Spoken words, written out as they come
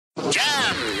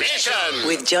Mission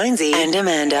with Jonesy and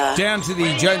Amanda. Down to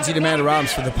the Jonesy and Amanda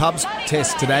Arms for the pubs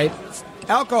test today.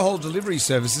 Alcohol delivery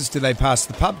services, do they pass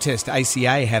the pub test?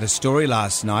 ACA had a story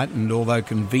last night, and although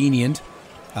convenient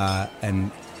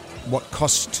and what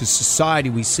costs to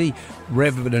society we see,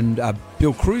 Reverend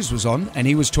Bill Cruz was on, and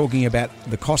he was talking about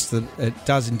the cost that it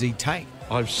does indeed take.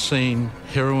 I've seen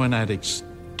heroin addicts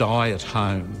die at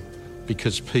home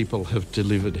because people have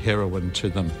delivered heroin to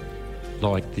them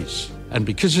like this. And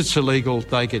because it's illegal,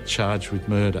 they get charged with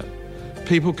murder.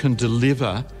 People can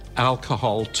deliver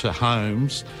alcohol to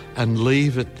homes and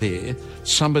leave it there.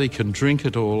 Somebody can drink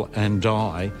it all and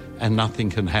die and nothing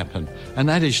can happen. And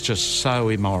that is just so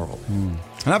immoral. And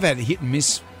I've had hit and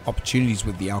miss opportunities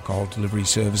with the alcohol delivery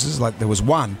services. Like there was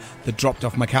one that dropped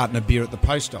off my carton of beer at the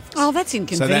post office. Oh, that's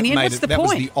inconvenient. What's the that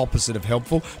point? Was the opposite of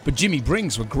helpful. But Jimmy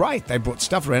Brings were great. They brought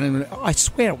stuff around and I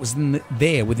swear it was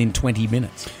there within 20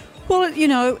 minutes. Well, you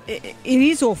know, it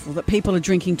is awful that people are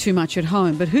drinking too much at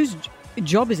home, but whose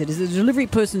job is it? Is it the delivery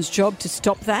person's job to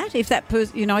stop that? If that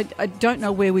person, you know, I don't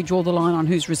know where we draw the line on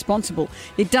who's responsible.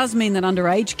 It does mean that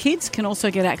underage kids can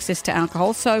also get access to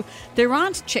alcohol, so there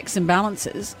aren't checks and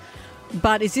balances.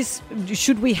 But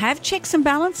should we have checks and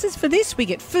balances for this? We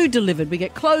get food delivered, we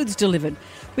get clothes delivered,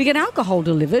 we get alcohol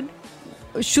delivered.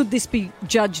 Should this be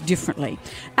judged differently?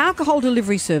 Alcohol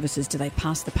delivery services, do they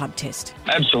pass the pub test?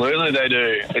 Absolutely they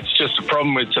do. It's just a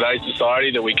problem with today's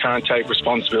society that we can't take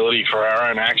responsibility for our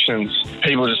own actions.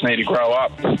 People just need to grow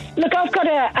up. Look, I've got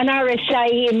an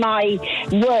RSA in my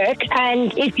work,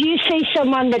 and if you see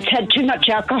someone that's had too much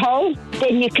alcohol,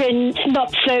 then you can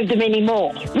not serve them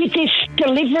anymore. With this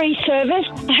delivery service,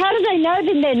 how do they know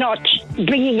that they're not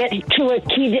bringing it to a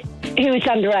kid who is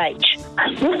underage?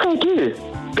 Yes, they do.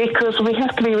 Because we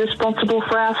have to be responsible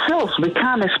for ourselves. We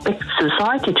can't expect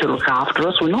society to look after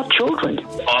us. We're not children.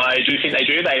 I do think they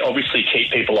do. They obviously keep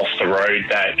people off the road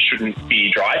that shouldn't be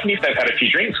driving if they've had a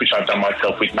few drinks, which I've done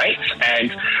myself with mates.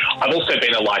 And I've also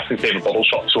been a licensee of a bottle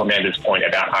shop, to Amanda's point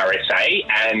about RSA.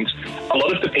 And a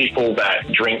lot of the people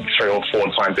that drink 3 or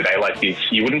 4 times a day like this,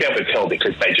 you wouldn't be able to tell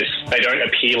because they don't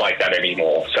appear like that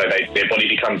anymore. So their body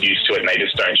becomes used to it and they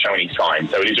just don't show any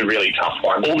signs. So it is a really tough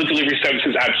one. All the delivery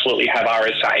services absolutely have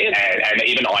RSA. And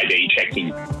even ID checking.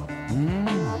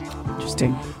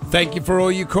 Interesting. Thank you for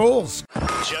all your calls.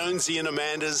 Jonesy and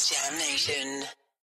Amanda's Jam Nation.